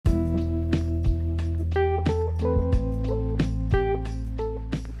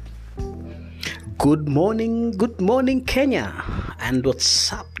Good morning, Kenya, and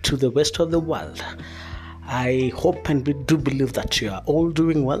what's up to the rest of the world? I hope and do believe that you are all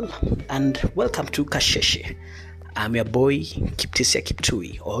doing well, and welcome to Kasheshe. I'm your boy, Kiptisia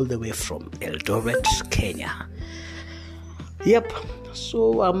Kiptui, all the way from Eldoret, Kenya. Yep,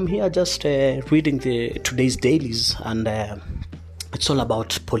 so I'm here just reading today's dailies, and it's all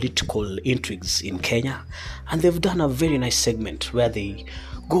about political intrigues in Kenya, and they've done a very nice segment where they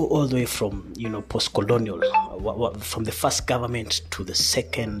go all the way from post-colonial, from the first government to the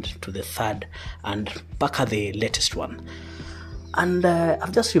second to the third, and back at the latest one. And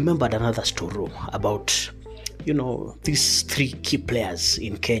I've just remembered another story about these three key players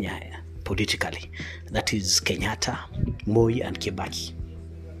in Kenya politically, that is Kenyatta, Moi and Kibaki.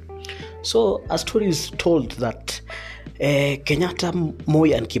 So a story is told that Kenyatta, Moi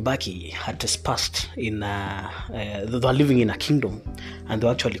and Kibaki had trespassed they were living in a kingdom, and they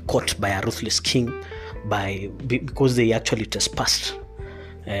were actually caught by a ruthless king because they actually trespassed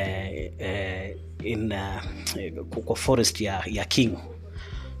in forest ya king.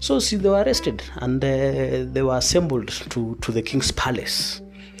 So they were arrested, and they were assembled to the king's palace.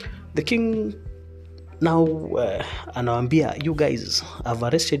 The king now anawaambia, you guys, I've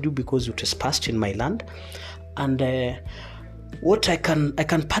arrested you because you trespassed in my land, and what I can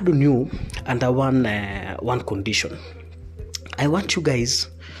pardon you under one condition. I want you guys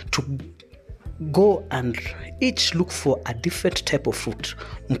to go and each look for a different type of fruit.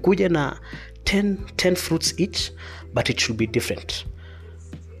 Mkuje na 10 fruits each, but it should be different.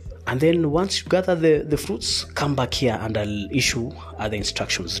 And then once you gather the fruits, come back here and I'll issue other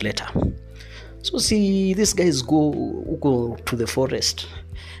instructions later. So see, these guys go to the forest.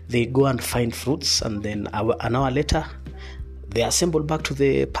 They go and find fruits, and then an hour later, they assemble back to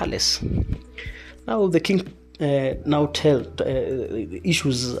the palace. Now the king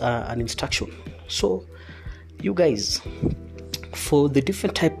issues an instruction. So you guys, for the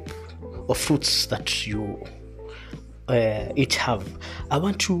different type of fruits that you each have, I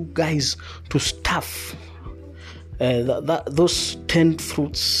want you guys to stuff those 10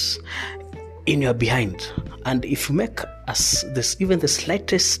 fruits in your behind, and if you make even the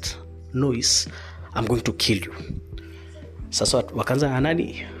slightest noise, I'm going to kill you. Sasa wakaanza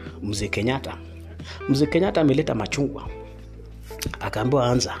nani? Mzee Kenyatta ameleta machungwa, akaambiwa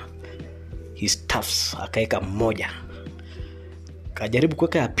anza. He stuffs, akaeka mmoja, kajaribu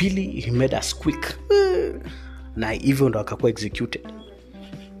kuweka ya pili, he made a squeak, na hivyo ndo akakuwa executed.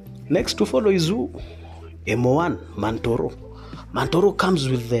 Next to follow is who? M1 Mantoro comes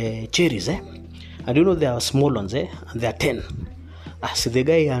with the cherries, and there are small ones, and there are 10. So the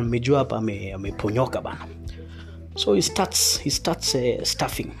guy amejua hapa ameponyoka bana. So he starts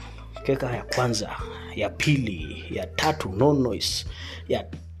stuffing. Keka ya kwanza, ya pili, ya tatu, no noise, ya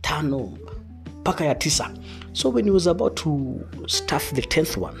tano, paka ya 9. So when he was about to stuff the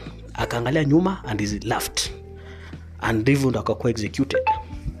 10th one, akaangalia nyuma and he laughed, and hivyo ndo akakuwa executed.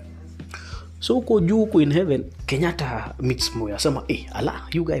 So huko juu, huko in heaven, Kenyatta meets Moi, asema, ala,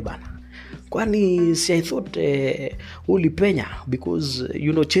 you guy bana, kwani si I thought ulipenya, because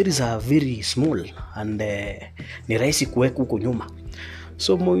cherries are very small and ni rahisi kuweka huko nyuma.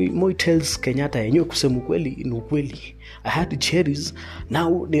 So Moi tells Kenyatta, yenyewe kusema ukweli ni ukweli, I had cherries,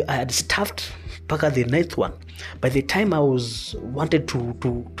 now I had stuffed paka the 9th one. By the time I was wanted to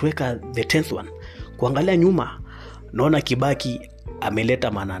weka the 10th one, kuangalia nyuma naona Kibaki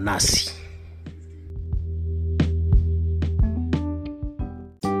ameleta mananasi.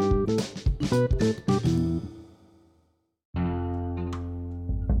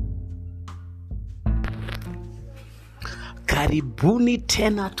 Karibuni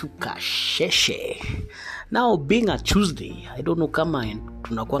tena tukasheshe. Now, being a Tuesday, I don't know kama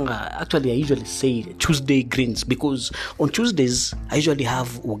tunakwanga, actually I usually say Tuesday greens, because on Tuesdays I usually have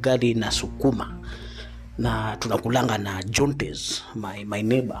ugali na sukuma, na tunakulanga na jontes, my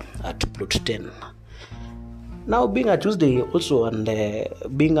neighbor at plot 10. Now, being a Tuesday also, and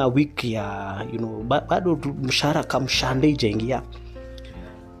being a week ya bado mshahara kama mshande ijaingia,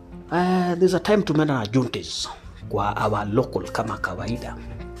 there's a time to mena na jontes kwa our local kama kawaida.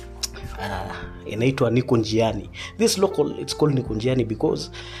 Inaitwa niko njiani. This local, it's called niko njiani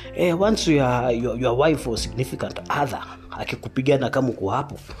because once your wife or significant other akikupigana kama uko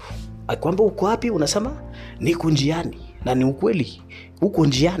hapo, akwambia uko wapi, unasema niko njiani, na ni ukweli uko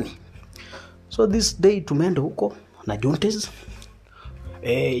njiani. So this day tumeenda huko na jontes.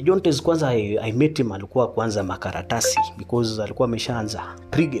 Jontes kwanza I met him, alikuwa kwanza makaratasi, because alikuwa ameshaanza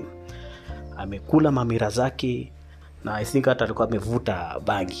pregame, amekula mamira zake, na I think hata alikuwa amevuta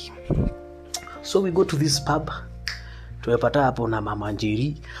bangi. So we go to this pub, tumepata hapo na Mama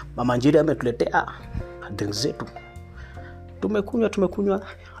Njeri. Mama Njeri ametuletea drinks zetu, tumekunywa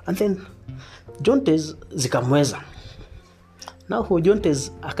and then Jontes zikamweza. Now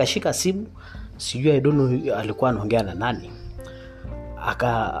Jontes akashika simu, sijui I don't know alikuwa anaongea na nani.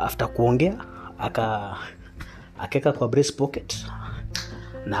 After kuongea akeka kwa breast pocket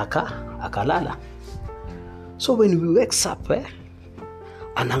na akalala. So when we wakes up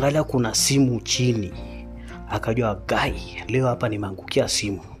anaangalia kuna simu chini, akajua guy leo hapa nimeangukia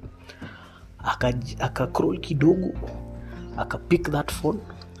simu. Scroll kidogo, pick that phone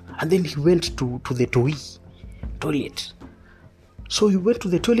and then he went to the toilet. So he went to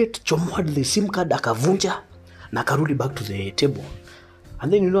the toilet, chomoa the SIM card, akavunja na akarudi back to the table.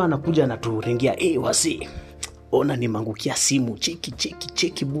 And then anakuja anaturingia, wasi ona nimeangukia simu,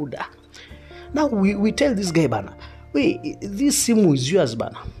 cheki buda. Now we tell this guy bana, this simu is yours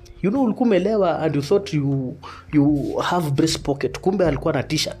bana. Ulikuwa umelewa and you thought you have breast pocket, kumbe alikuwa na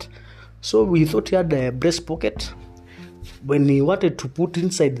t-shirt. So we thought he had a breast pocket. When he wanted to put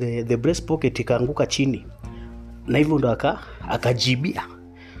inside the breast pocket, ikaanguka chini. Na hivyo ndo akajibia.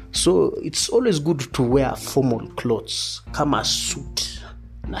 So it's always good to wear formal clothes kama suit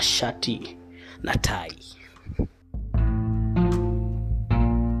na shati na tie.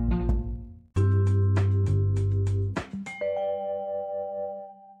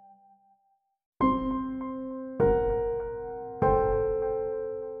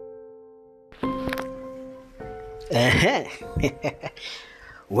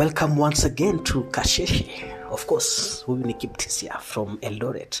 Welcome once again to Kasheshe. Of course, we will keep this here from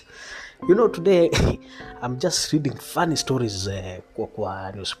Eldoret. Today I'm just reading funny stories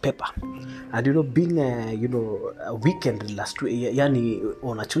kwa newspaper. And being a weekend last week,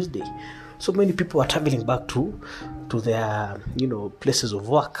 on a Tuesday, so many people are traveling back to their places of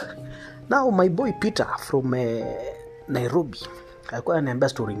work. Now my boy Peter from Nairobi alikuwa ananiambia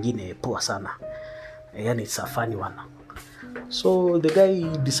story nyingine poa sana. It's a funny one. So the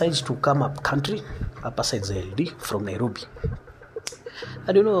guy decides to come up country, up sides LD from Nairobi.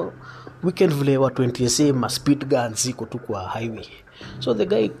 And weekend vile watu NTSA ma speed guns ziko tu kwa highway. So the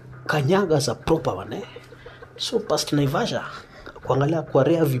guy kanyaga as a proper one. So past Naivasha, kuangalia kwa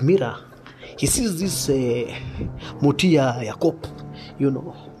rear view mirror, he sees this motia ya cop,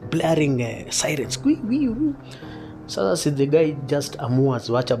 blaring sirens. Sasa the guy just amuas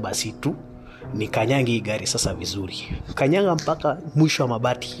wacha basi tu ni kanyangi gari sasa vizuri. Kanyanga mpaka mwisho wa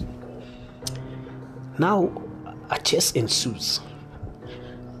mabati. Now a chase ensues.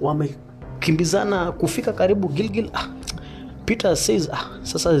 Wamekimbizana kufika karibu Gilgil. Peter says,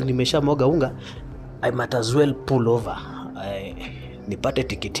 sasa nimesha mwaga unga, I might as well pull over. Nipate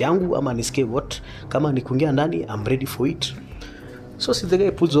tiketi yangu ama nisikie what. Kama ni kuingia ndani, I'm ready for it. So the guy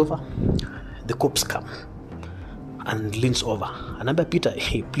pulls over. The cops come and leans over. Anaambia Peter,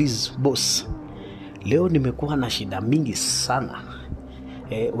 hey, please boss, leo nimekuwa na shida mingi sana.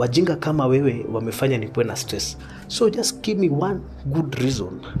 Wajinga kama wewe wamefanya nikuwe na stress. So just give me one good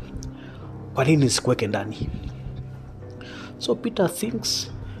reason kwa nini nisikuweke ndani. So Peter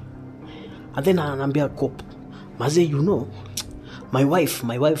thinks and then anaambia cop, maze my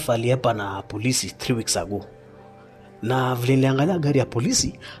wife aliepa na polisi 3 weeks ago. Na vile niliangalia gari ya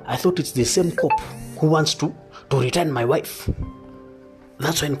polisi, I thought it's the same cop who wants to return my wife.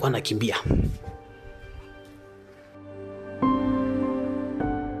 That's why nilikuwa nakimbia.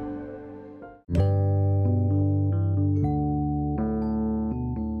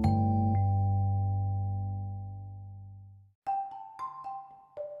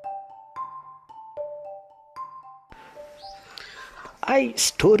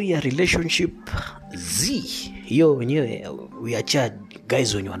 Story ya relationship hiyo wenyewe uacha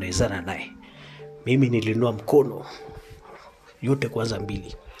guys wenye wanawezana naye. Mimi nilinua mkono yote kwanza 2.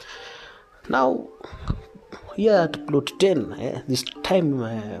 Now here at plot 10, this time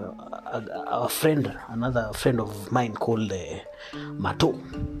another friend of mine called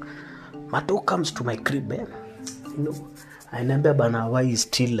Mato comes to my crib. Anaambia bana, why is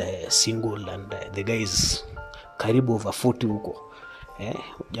still single and the guy is karibu over 40 huko.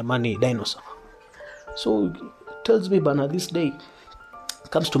 Jamani dinosaur. So tells me bana, this day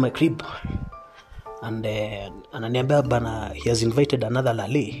comes to my crib and ananiambia bana, he has invited another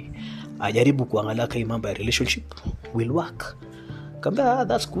lale ajaribu kuangalia kama mambo ya relationship will work. Kamba,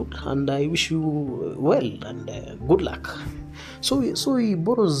 that's good and I wish you well and good luck. So he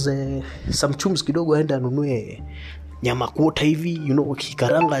borrows some chums kidogo, aenda anunue nyama kuota hivi,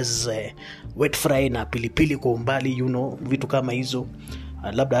 kikaranga as wet fry na pilipili kwa umbali, vitu kama hizo.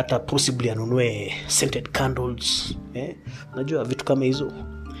 Labda hata possibly anunue scented candles, unajua vitu kama hizo.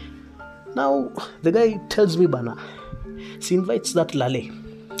 Now the guy tells me bana, She invites that lale.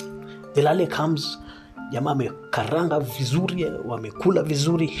 The lale comes, jamaa amekaranga vizuri, wamekula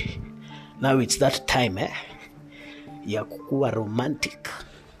vizuri. Now it's that time ya kukuwa romantic.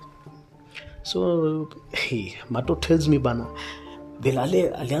 So Mato tells me bana, the lale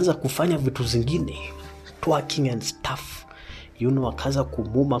alianza kufanya vitu zingine, twerking and stuff, akaanza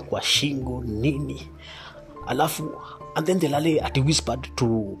kumuma kwa shingo nini, alafu and then the lale ati whispered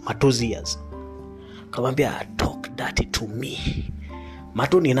to Mato's ears, kamwambia talk dirty to me.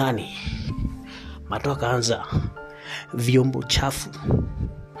 Mato ni nani? Mato akaanza vyombo chafu,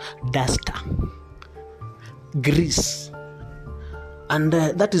 duster, grease, and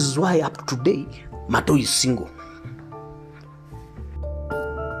that is why up to today Mato is single.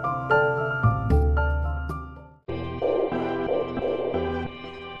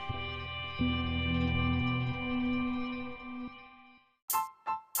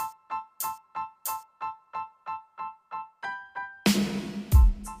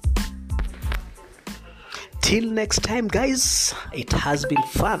 Till next time, guys, it has been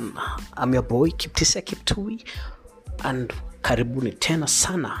fun. I'm your boy Kiptisia Kiptui, and karibuni tena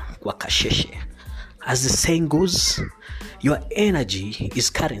sana kwa Kasheshe. As the saying goes, your energy is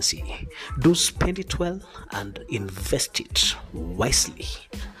currency. Do spend it well and invest it wisely.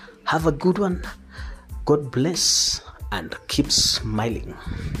 Have a good one. God bless and keep smiling.